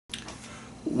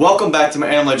Welcome back to my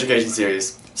animal education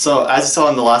series. So as you saw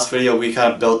in the last video, we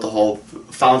kind of built the whole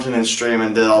fountain and stream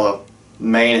and did all the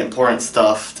main important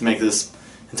stuff to make this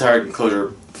entire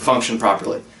enclosure function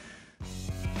properly.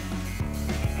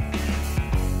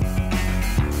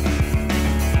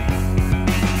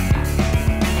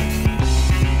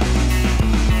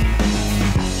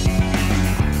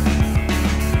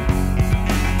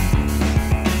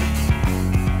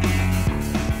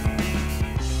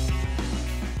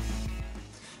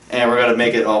 And we're going to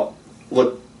make it all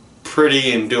look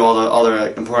pretty and do all the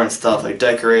other important stuff like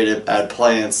decorate it, add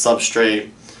plants, substrate,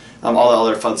 all the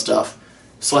other fun stuff.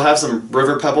 So I have some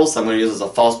river pebbles that I'm going to use as a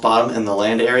false bottom in the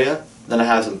land area. Then I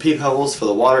have some pea pebbles for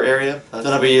the water area. Then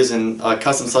I'll be using a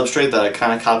custom substrate that I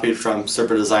kind of copied from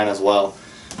Serpent Design as well,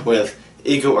 with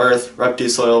Eco Earth, Repti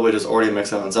Soil, which is already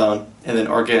mixed on its own, and then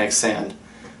organic sand.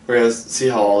 We're going to see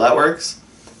how all that works.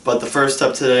 But the first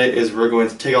step today is we're going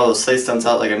to take all those slate stems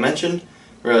out like I mentioned.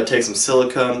 We're going to take some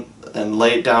silicone and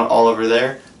lay it down all over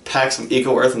there, pack some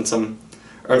Eco Earth and some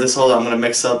earthy soil that I'm going to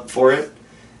mix up for it,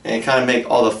 and kind of make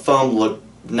all the foam look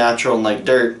natural and like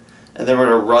dirt. And then we're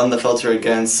going to run the filter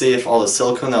again, see if all the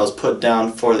silicone that was put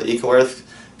down for the Eco Earth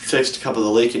fixed a couple of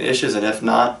the leaking issues, and if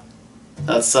not,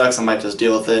 that sucks. I might just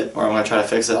deal with it, or I'm going to try to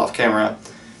fix it off camera.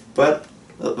 But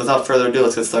without further ado,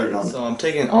 let's get started on it. So I'm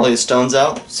taking all these stones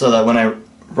out so that when I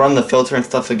run the filter and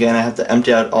stuff again, I have to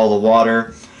empty out all the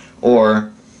water,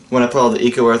 or when I put all the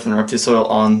Eco Earth and Repti Soil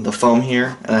on the foam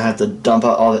here and I have to dump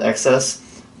out all the excess,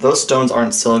 those stones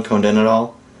aren't siliconed in at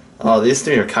all. These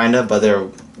three are kinda, but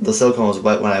the silicone was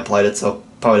wet when I applied it, so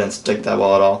probably didn't stick that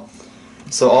well at all.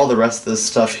 So all the rest of this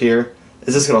stuff here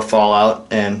is just going to fall out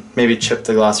and maybe chip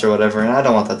the glass or whatever, and I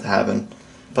don't want that to happen.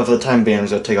 But for the time being, I'm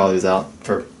just going to take all these out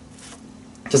for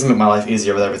just to make my life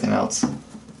easier with everything else.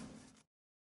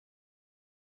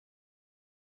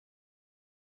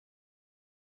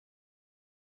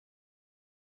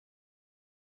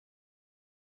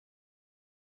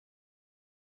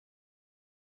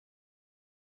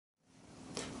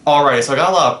 Alright, so I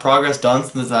got a lot of progress done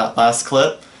since that last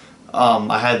clip.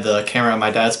 I had the camera at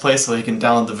my dad's place so he can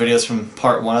download the videos from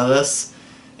part 1 of this.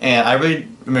 And I really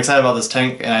am excited about this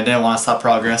tank and I didn't want to stop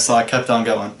progress, so I kept on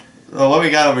going. Well, what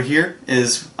we got over here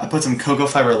is I put some cocoa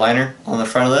fiber liner on the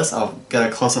front of this. I'll get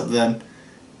a close up then.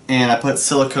 And I put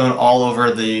silicone all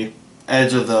over the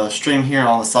edge of the stream here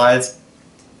on the sides.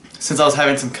 Since I was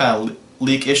having some kind of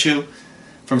leak issue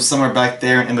from somewhere back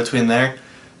there and in between there,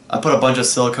 I put a bunch of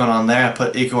silicone on there. I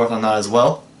put Eco Earth on that as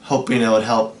well, hoping it would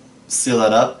help seal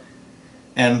that up.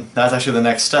 And that's actually the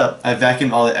next step. I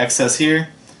vacuumed all the excess here.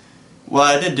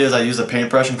 What I did do is I used a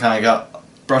paintbrush and kind of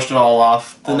brushed it all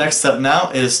off. The next step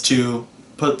now is to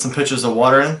put some pitchers of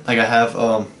water in, like I have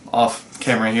off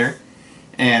camera here.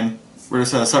 And we're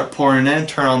just going to start pouring it in,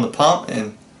 turn on the pump,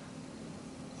 and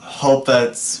hope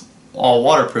that's all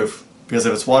waterproof. Because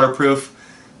if it's waterproof,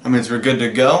 that means we're good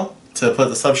to go to put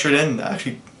the substrate in and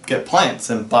actually get plants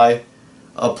and buy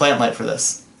a plant light for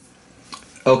this.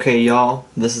 Okay y'all,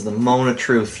 this is the moment of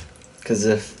truth, because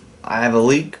if I have a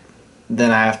leak,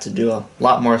 then I have to do a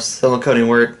lot more siliconing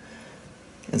work.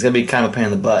 It's going to be kind of a pain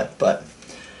in the butt, but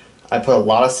I put a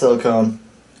lot of silicone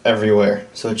everywhere,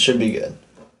 so it should be good.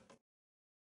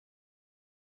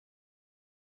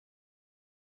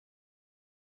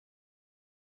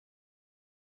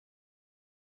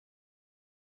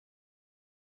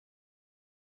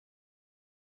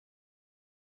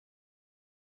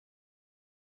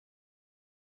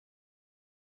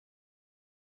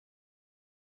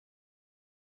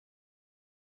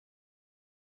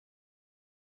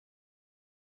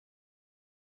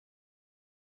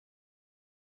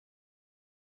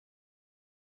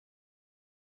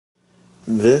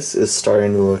 This is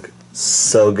starting to look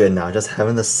so good now. Just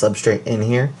having the substrate in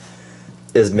here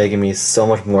is making me so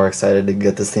much more excited to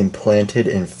get this thing planted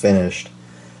and finished.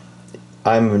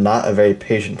 I'm not a very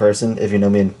patient person. If you know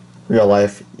me in real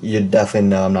life, you definitely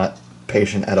know I'm not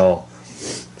patient at all.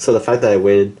 So the fact that I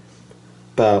waited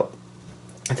about,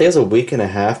 I think it was a week and a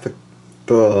half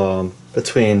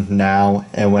between now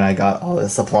and when I got all the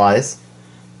supplies,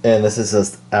 and this is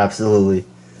just absolutely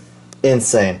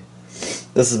insane.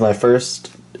 This is my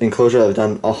first enclosure I've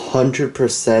done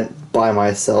 100% by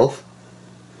myself,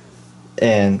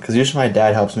 and because usually my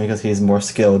dad helps me because he's more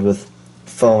skilled with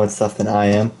foam and stuff than I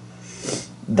am.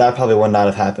 That probably would not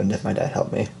have happened if my dad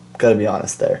helped me, gotta be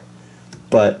honest there.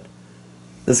 But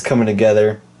this is coming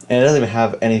together, and it doesn't even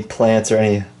have any plants or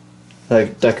any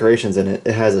like decorations in it.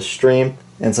 It has a stream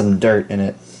and some dirt in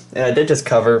it. And I did just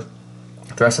cover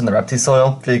the rest in the Repti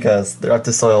soil because the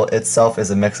Repti soil itself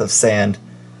is a mix of sand,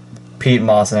 peat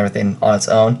moss, and everything on its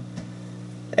own,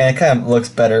 and it kind of looks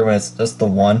better when it's just the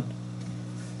one.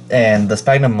 And the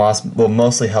sphagnum moss will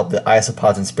mostly help the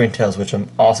isopods and springtails, which I'm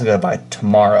also going to buy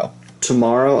tomorrow.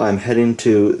 Tomorrow I'm heading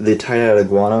to the Tie-Dyed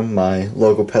Iguana, my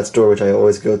local pet store, which I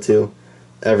always go to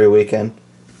every weekend.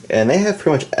 And they have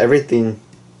pretty much everything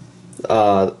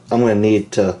I'm going to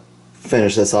need to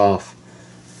finish this off.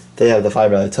 They have the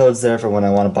fiber-bellied toads there for when I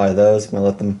want to buy those. I'm going to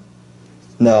let them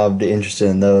know I'd be interested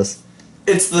in those.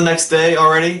 It's the next day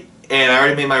already, and I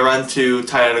already made my run to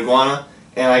Tie-Dyed Iguana,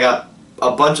 and I got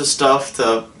a bunch of stuff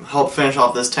to help finish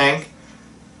off this tank.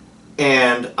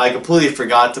 And I completely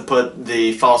forgot to put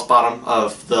the false bottom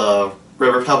of the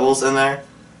river pebbles in there.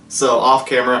 So off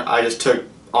camera, I just took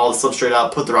all the substrate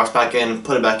out, put the rocks back in,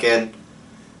 put it back in.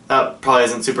 That probably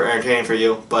isn't super entertaining for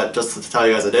you, but just to tell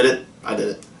you guys I did it.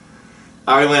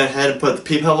 I already went ahead and put the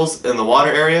pea pebbles in the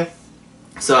water area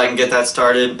so I can get that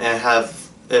started and have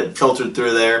it filtered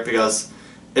through there, because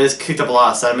it has kicked up a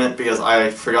lot of sediment because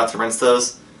I forgot to rinse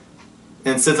those.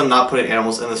 And since I'm not putting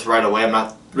animals in this right away, I'm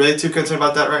not really too concerned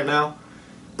about that right now.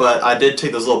 But I did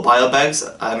take those little bio bags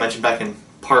I mentioned back in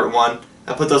part 1.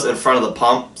 I put those in front of the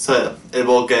pump so it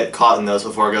will get caught in those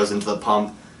before it goes into the pump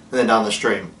and then down the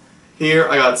stream. Here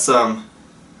I got some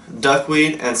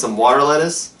duckweed and some water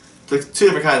lettuce. There's 2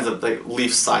 different kinds of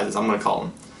leaf sizes, I'm going to call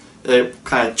them. They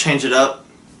kind of change it up,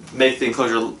 make the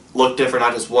enclosure look different,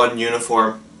 not just one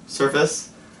uniform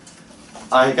surface.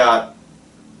 I got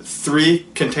 3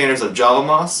 containers of Java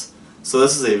moss. So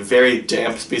this is a very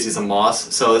damp species of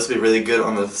moss, so this would be really good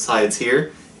on the sides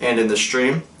here and in the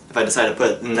stream if I decide to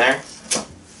put it in there,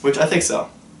 which I think so.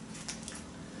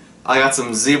 I got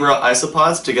some zebra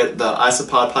isopods to get the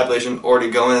isopod population already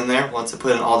going in there once I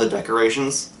put in all the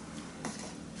decorations.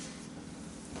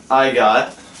 I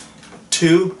got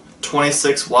 2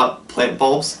 26-watt plant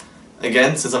bulbs.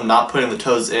 Again, since I'm not putting the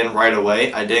toads in right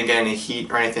away, I didn't get any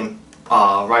heat or anything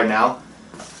right now.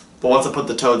 But once I put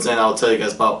the toads in, I'll tell you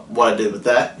guys about what I did with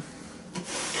that.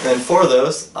 And for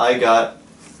those, I got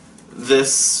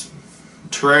this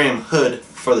terrarium hood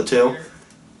for the 2.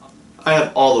 I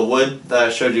have all the wood that I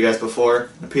showed you guys before,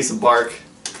 a piece of bark,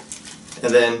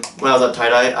 and then when I was at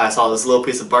tie-dye, I saw this little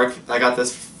piece of bark. I got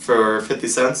this for 50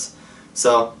 cents,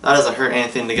 so that doesn't hurt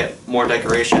anything to get more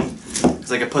decoration,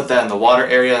 because I could put that in the water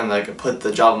area and I could put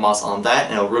the Java moss on that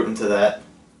and it'll root into that.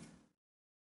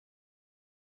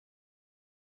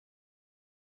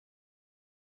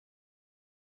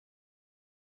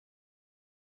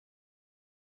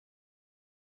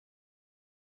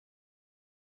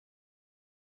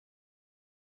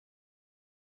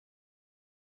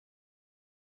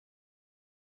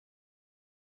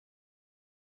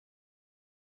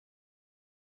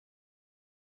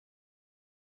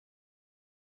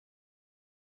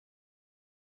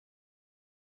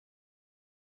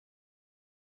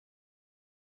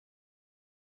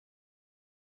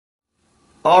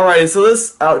 Alright, so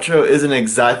this outro isn't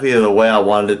exactly the way I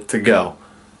wanted it to go.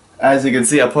 As you can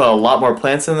see, I put a lot more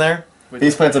plants in there.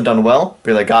 These plants have done well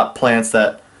because I got plants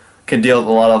that can deal with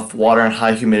a lot of water and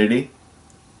high humidity,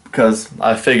 because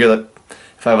I figure that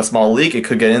if I have a small leak, it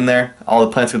could get in there, all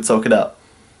the plants could soak it up.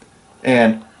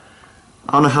 And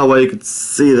I don't know how well you could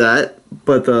see that,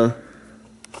 but the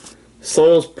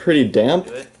soil's pretty damp.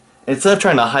 Instead of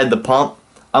trying to hide the pump,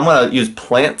 I'm going to use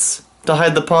plants to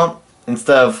hide the pump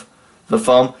instead of the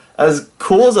foam. As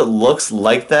cool as it looks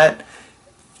like that,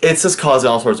 it's just causing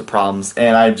all sorts of problems,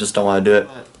 and I just don't want to do it.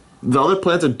 The other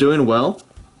plants are doing well.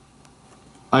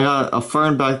 I got a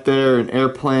fern back there, an air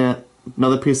plant,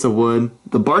 another piece of wood.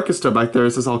 The bark is still back there,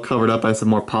 it's just all covered up by some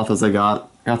more pothos I got.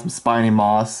 Got some spiny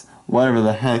moss, whatever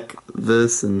the heck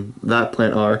this and that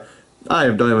plant are. I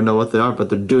don't even know what they are, but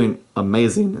they're doing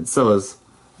amazing, and so is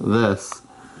this.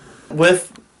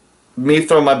 With me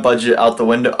throwing my budget out the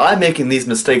window, I'm making these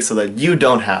mistakes so that you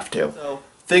don't have to. So,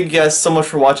 thank you guys so much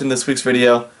for watching this week's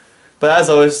video. But as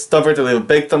always, don't forget to leave a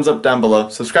big thumbs up down below,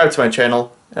 subscribe to my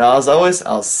channel, and as always,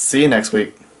 I'll see you next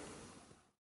week.